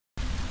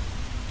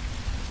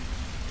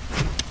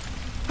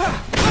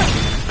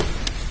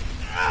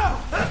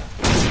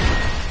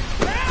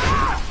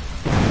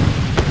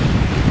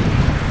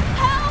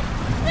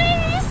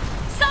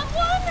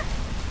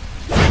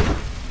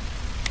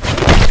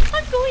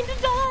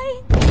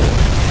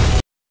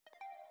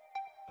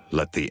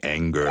Let the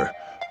anger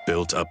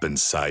built up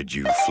inside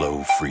you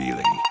flow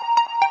freely.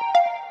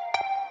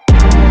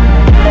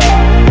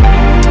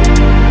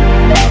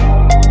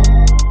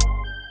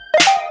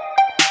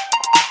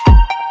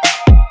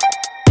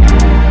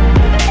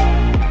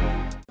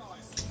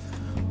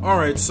 All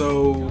right,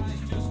 so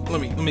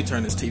let me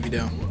turn this TV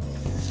down.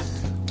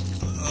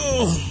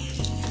 Oh,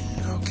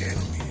 okay.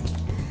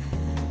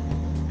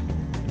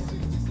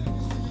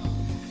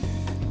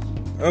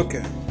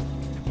 Okay.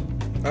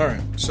 All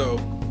right, so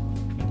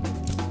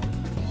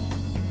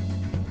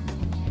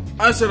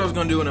I said I was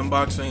gonna do an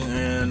unboxing,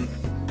 and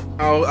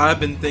I've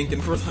been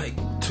thinking for like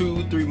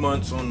 2-3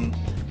 months on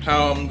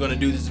how I'm gonna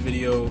do this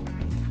video.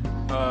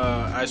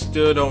 I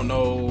still don't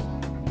know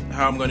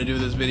how I'm gonna do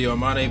this video. I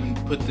might even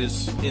put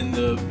this in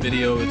the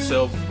video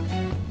itself.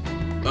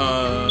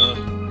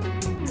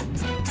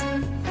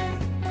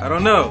 I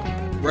don't know.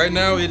 Right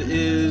now it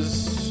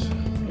is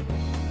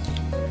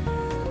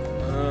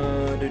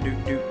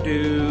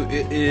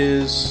it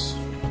is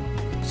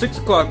 6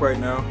 o'clock right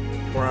now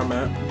where I'm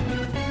at,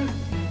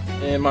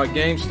 and my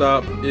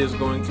GameStop is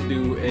going to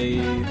do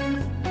an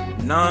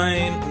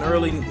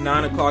early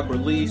 9 o'clock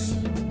release,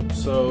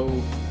 so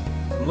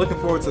I'm looking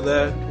forward to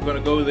that. I'm gonna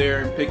go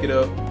there and pick it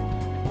up.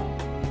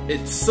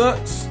 It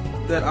sucks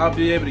that I'll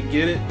be able to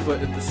get it,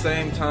 but at the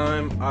same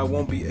time I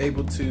won't be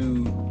able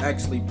to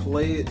actually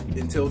play it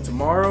until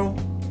tomorrow,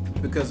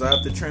 because I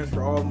have to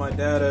transfer all of my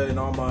data and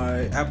all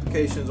my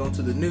applications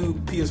onto the new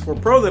PS4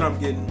 Pro that I'm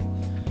getting,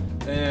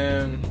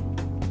 and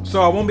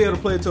so I won't be able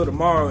to play it till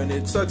tomorrow. And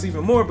it sucks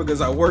even more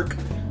because I work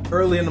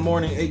early in the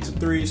morning, 8 to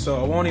 3, so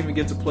I won't even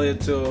get to play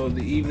it till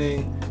the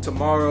evening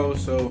tomorrow.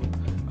 So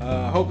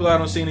hopefully I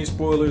don't see any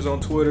spoilers on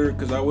Twitter,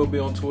 because I will be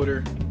on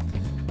Twitter.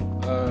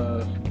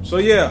 So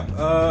yeah,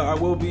 I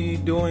will be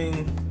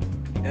doing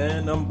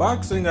an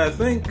unboxing, I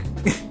think.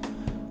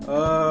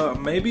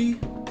 Maybe,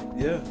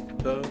 yeah.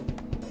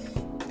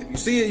 If you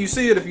see it, you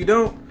see it. If you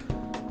don't,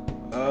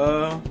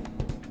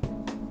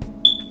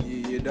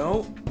 you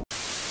don't.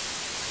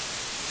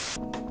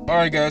 All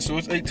right, guys. So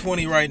it's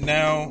 8:20 right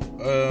now.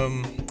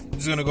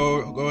 Just gonna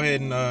go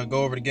ahead and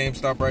go over to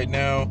GameStop right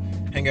now,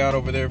 hang out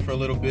over there for a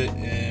little bit,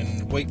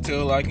 and wait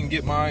till I can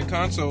get my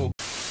console.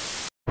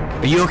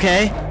 Are you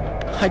okay?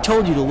 I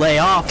told you to lay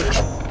off.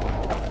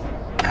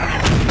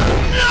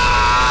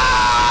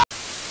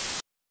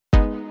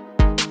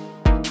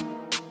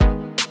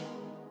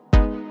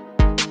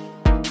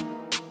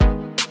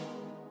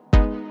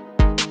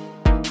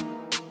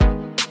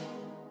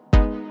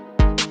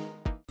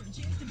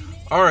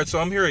 Alright, so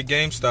I'm here at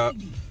GameStop,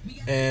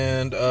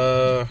 and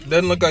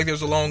doesn't look like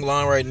there's a long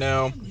line right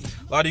now.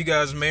 A lot of you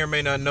guys may or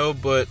may not know,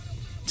 but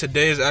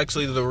today is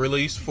actually the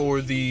release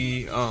for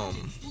the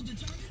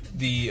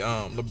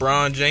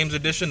LeBron James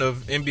edition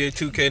of NBA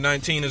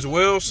 2K19 as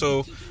well,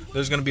 so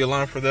there's going to be a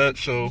line for that.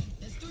 So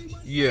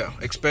yeah,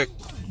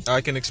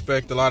 I can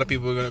expect a lot of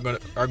people are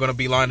going to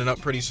be lining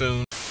up pretty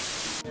soon.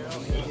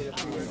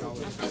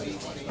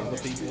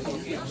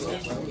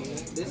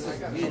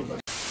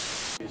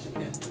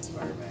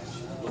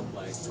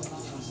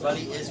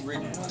 Buddy is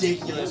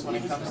ridiculous when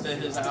it comes to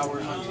his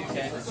hours on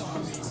 2K.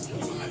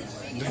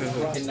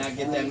 I cannot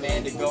get that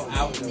man to go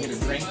out and get a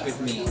drink with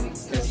me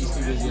because he's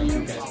too busy on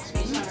 2K.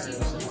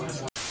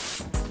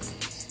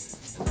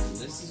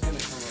 This is going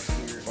to come up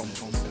here.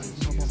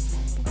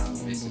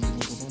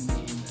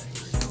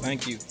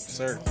 Thank you,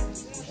 sir.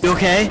 You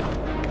okay?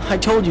 I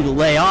told you to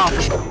lay off.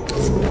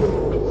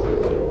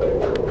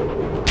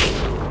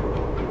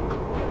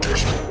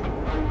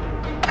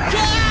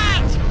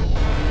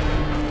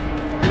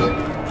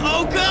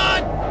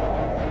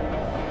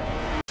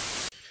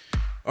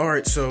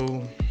 Alright,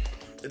 so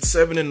it's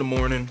 7 in the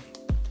morning.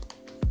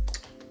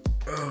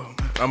 Oh,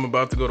 I'm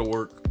about to go to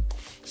work.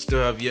 Still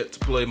have yet to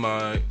play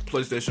my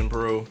PlayStation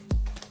Pro.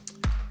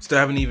 Still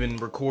haven't even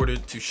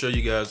recorded to show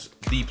you guys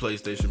the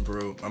PlayStation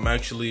Pro. I'm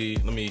actually,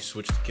 let me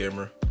switch the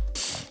camera.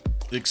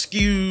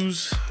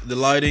 Excuse the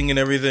lighting and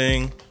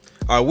everything.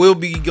 I will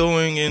be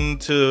going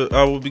into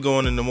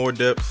more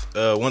depth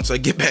once I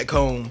get back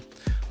home.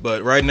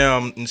 But right now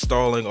I'm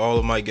installing all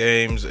of my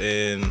games,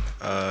 and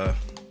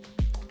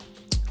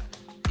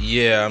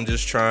yeah, I'm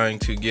just trying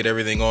to get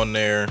everything on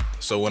there,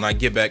 so when I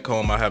get back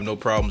home I have no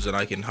problems and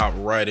I can hop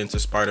right into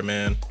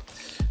Spider-Man.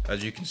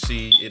 As you can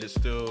see, it is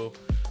still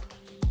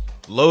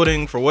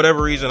loading. For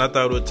whatever reason, I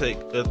thought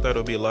it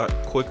would be a lot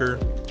quicker.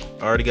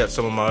 I already got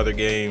some of my other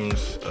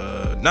games.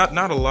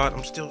 Not a lot.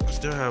 I still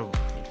have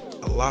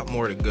a lot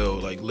more to go.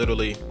 Like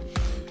literally.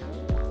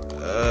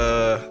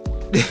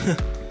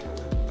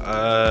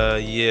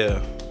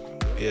 Yeah.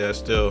 I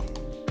still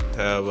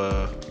have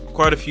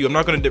quite a few. I'm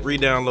not gonna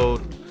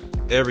re-download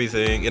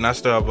everything, and I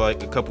still have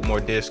like a couple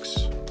more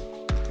discs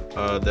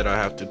that I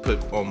have to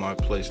put on my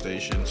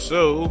PlayStation.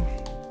 So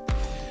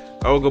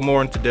I will go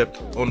more into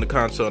depth on the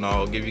console, and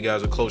I'll give you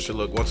guys a closer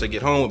look once I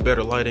get home with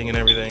better lighting and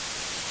everything.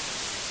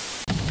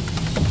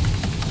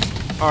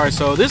 Alright,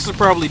 so this is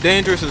probably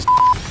dangerous as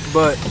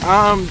but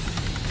I'm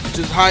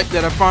just hyped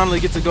that I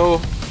finally get to go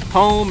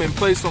home and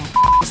play some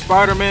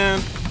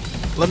Spider-Man.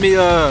 Let me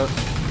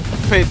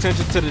pay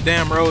attention to the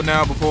damn road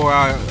now before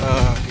I,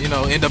 you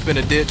know, end up in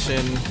a ditch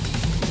and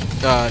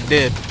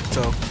dead.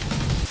 So,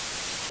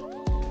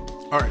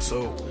 all right.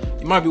 So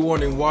you might be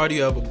wondering, why do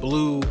you have a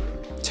blue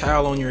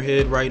towel on your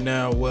head right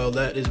now? Well,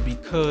 that is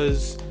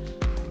because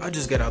I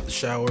just got out the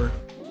shower,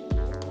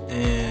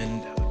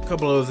 and a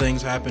couple other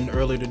things happened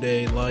earlier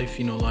today. Life,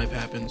 you know, life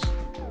happens,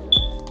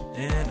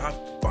 and I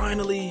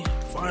finally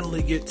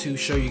get to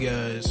show you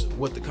guys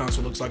what the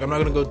console looks like. I'm not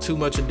gonna go too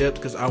much in depth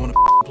because I want to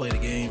play the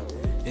game,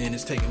 and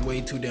it's taking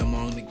way too damn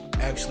long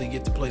to actually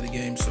get to play the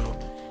game. So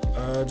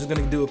just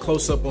gonna do a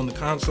close-up on the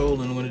console,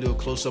 and I'm gonna do a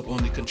close-up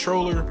on the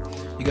controller.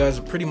 You guys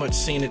have pretty much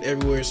seen it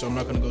everywhere, so I'm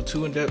not gonna go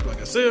too in depth,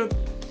 like I said.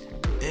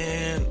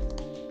 And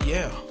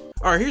yeah,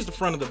 all right, here's the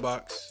front of the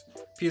box.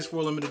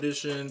 PS4 limited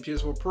edition,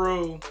 PS4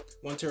 Pro,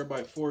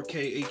 1TB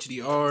 4K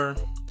HDR.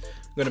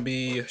 I'm gonna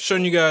be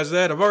showing you guys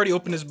that. I've already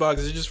opened this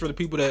box. It's just for the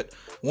people that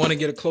want to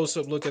get a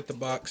close-up look at the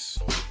box.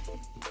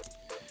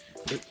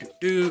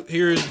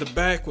 Here's the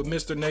back with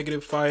Mr.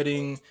 Negative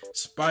fighting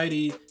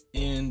Spidey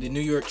in the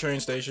New York train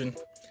station.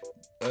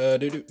 We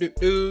got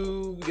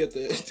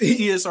the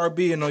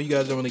ESRB. I know you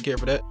guys don't really care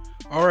for that.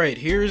 All right,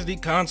 here's the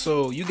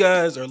console. You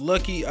guys are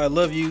lucky. I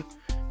love you,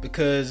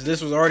 because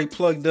this was already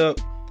plugged up.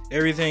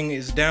 Everything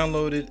is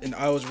downloaded, and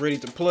I was ready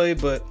to play.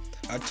 But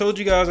I told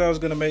you guys I was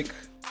gonna make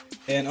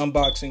an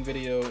unboxing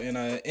video, and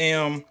I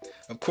am.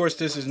 Of course,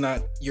 this is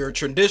not your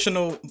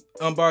traditional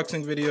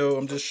unboxing video.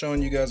 I'm just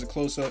showing you guys a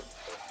close-up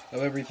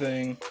of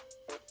everything.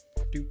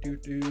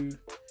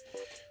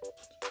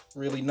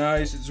 Really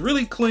nice. It's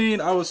really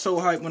clean. I was so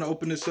hyped when I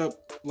opened this up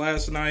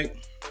last night,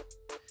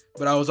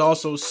 but I was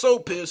also so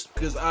pissed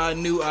because I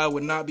knew I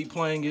would not be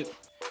playing it.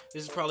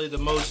 This is probably the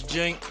most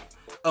jank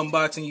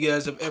unboxing you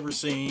guys have ever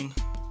seen,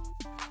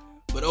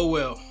 but oh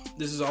well.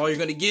 This is all you're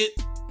gonna get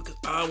because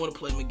I want to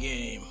play my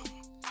game.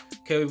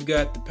 Okay, we've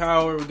got the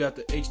power, we got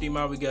the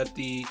HDMI, we got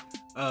the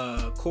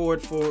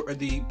cord for, or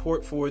the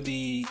port for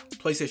the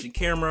PlayStation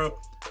camera.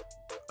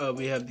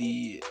 We have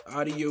the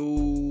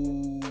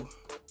audio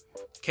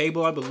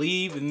cable, I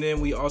believe, and then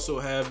we also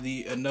have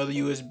the another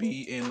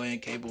USB and LAN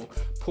cable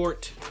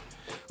port.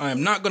 I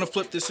am not going to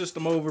flip this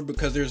system over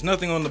because there's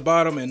nothing on the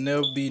bottom, and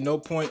there'll be no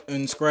point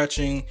in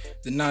scratching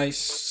the nice,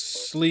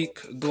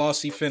 sleek,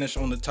 glossy finish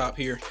on the top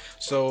here.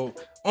 So,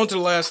 on to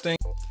the last thing.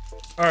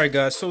 Alright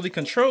guys, so the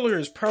controller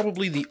is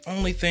probably the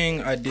only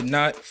thing I did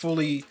not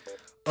fully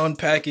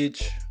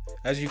unpackage.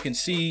 As you can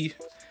see,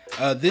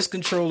 this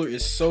controller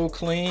is so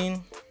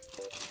clean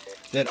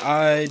that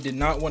I did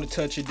not want to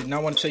touch it, did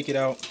not want to take it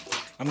out.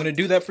 I'm going to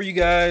do that for you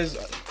guys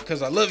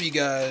because I love you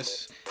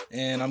guys,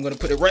 and I'm going to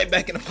put it right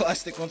back in the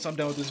plastic once I'm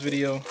done with this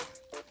video.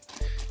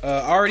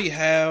 I already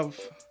have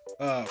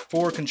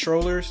 4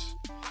 controllers,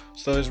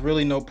 so there's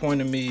really no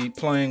point in me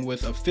playing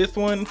with a 5th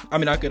one. I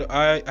mean,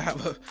 I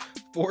have a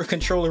 4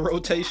 controller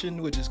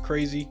rotation, which is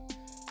crazy.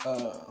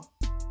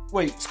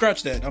 Wait,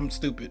 scratch that. I'm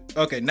stupid.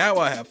 Okay, now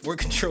I have 4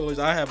 controllers.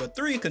 I have a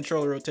 3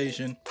 controller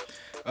rotation.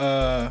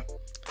 But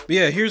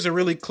yeah, here's a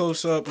really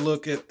close-up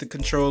look at the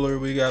controller.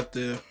 We got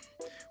the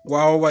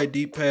wild white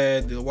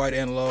D-pad, the white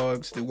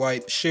analogs, the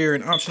white share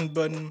and option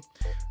button.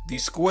 The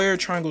square,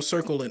 triangle,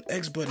 circle, and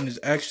X button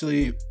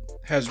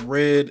has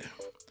red.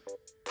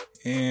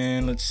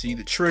 And let's see,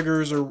 the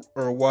triggers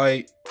are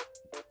white.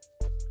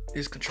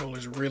 This controller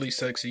is really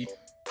sexy.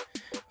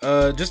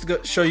 Just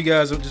to show you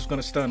guys, I'm just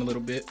going to stun a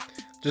little bit.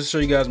 Just to show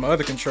you guys my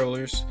other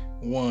controllers.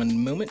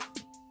 One moment.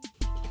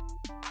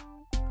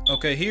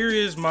 Okay, here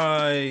is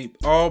my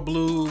all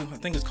blue, I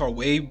think it's called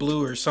Wave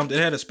Blue or something.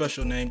 It had a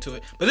special name to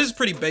it, but this is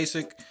pretty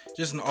basic.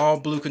 Just an all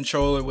blue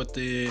controller with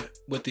the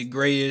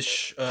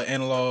grayish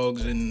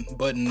analogs and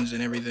buttons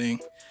and everything.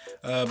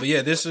 But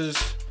yeah, this is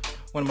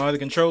one of my other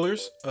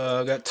controllers.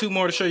 I got 2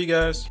 more to show you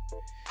guys.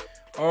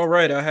 All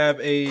right, I have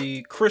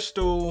a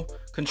crystal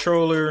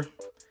controller.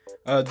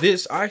 I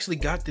actually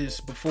got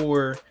this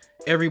before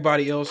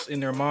everybody else and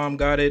their mom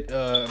got it.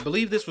 I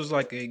believe this was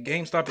like a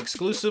GameStop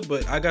exclusive,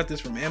 but I got this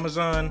from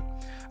Amazon.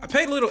 I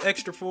paid a little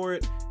extra for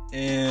it,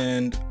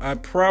 and I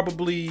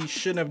probably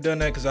shouldn't have done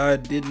that because I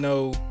didn't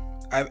know.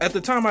 At the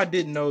time, I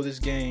didn't know this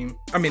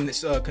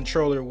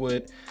controller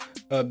would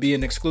be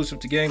an exclusive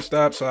to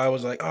GameStop. So I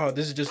was like, oh,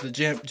 this is just the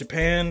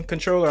Japan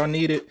controller. I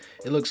need it.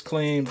 It looks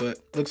clean, but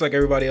looks like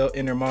everybody else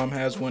and their mom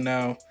has one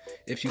now,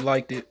 if you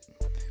liked it.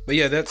 But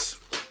yeah, that's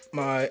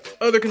my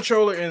other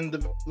controller. And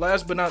the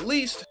last but not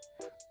least,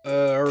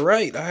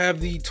 alright, I have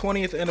the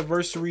 20th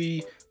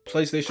anniversary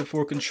PlayStation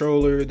 4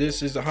 controller.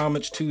 This is a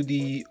homage to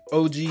the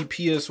OG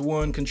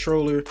PS1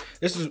 controller.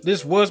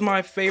 This was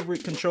my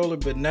favorite controller,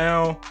 but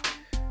now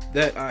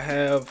that I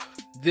have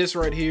this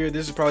right here,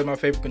 this is probably my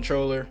favorite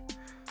controller.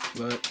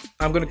 But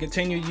I'm going to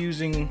continue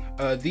using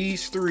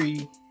these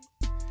 3.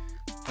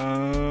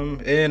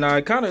 And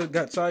I kind of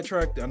got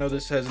sidetracked. I know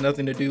this has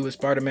nothing to do with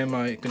Spider-Man,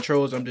 my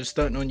controllers. I'm just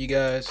stunting on you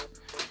guys.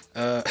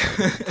 Yeah,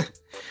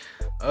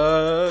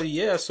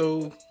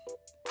 so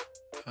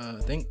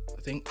I think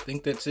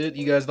that's it.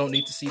 You guys don't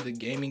need to see the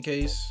gaming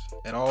case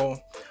at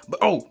all.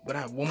 But I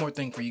have one more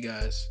thing for you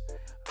guys.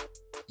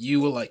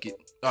 You will like it.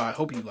 I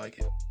hope you like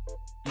it.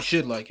 You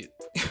should like it.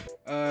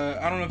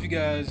 I don't know if you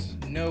guys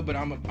know, but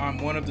I'm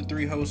one of the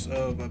 3 hosts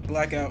of a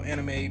Blackout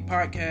Anime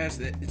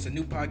podcast. It's a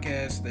new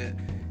podcast that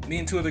me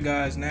and 2 other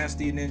guys,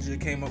 Nasty and Ninja,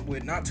 came up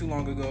with not too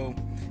long ago,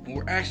 and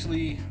we're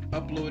actually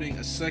uploading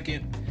a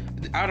second.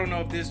 I don't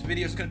know if this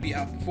video is going to be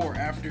out before or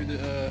after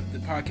the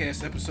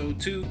podcast episode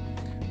 2,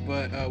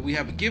 but we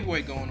have a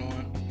giveaway going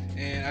on,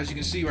 and as you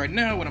can see right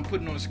now, what I'm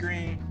putting on the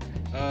screen,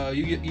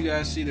 you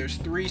guys see there's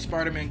 3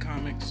 Spider-Man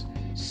comics,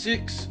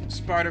 6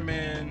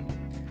 Spider-Man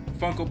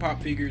Funko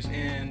Pop figures,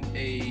 and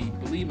I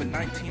believe a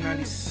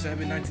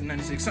 1997,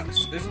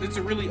 1996. It's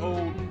a really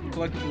old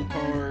collectible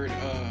card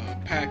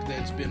pack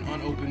that's been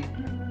unopened.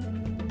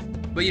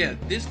 But yeah,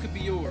 this could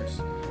be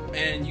yours,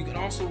 and you can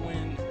also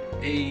win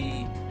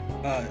a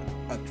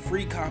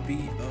free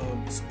copy of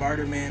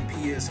Spiderman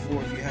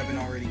Ps4 if you haven't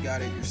already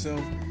got it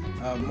yourself.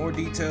 More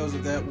details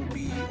of that will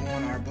be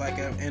on our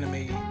Blackout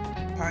Anime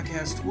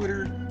podcast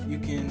Twitter. You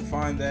can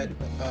find that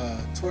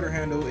Twitter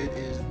handle. It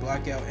is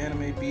Blackout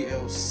Anime,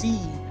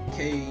 BLCKOUT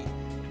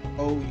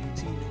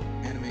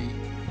Anime.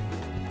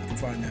 You can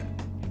find that.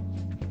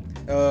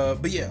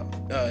 But yeah,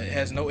 it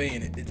has no A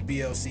in it. It's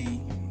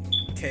BLCKOUT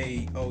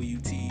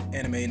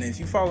Anime. And if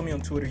you follow me on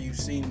Twitter, you've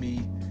seen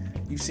me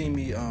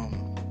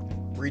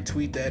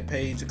retweet that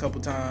page a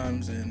couple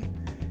times, and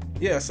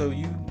yeah, so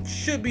you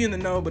should be in the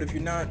know. But if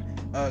you're not,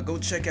 go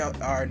check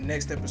out our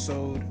next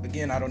episode.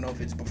 Again, I don't know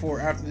if it's before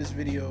or after this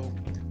video,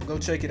 but go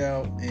check it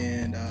out,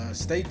 and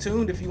stay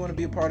tuned if you want to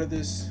be a part of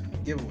this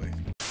giveaway.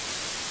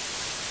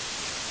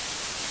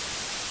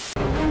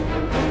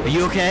 Are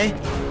you okay?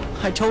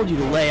 I told you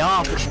to lay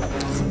off.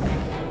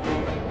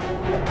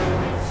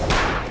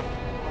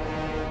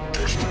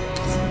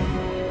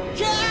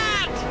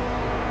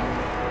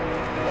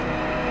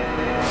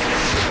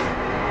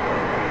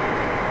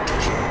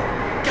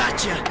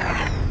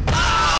 Gotcha!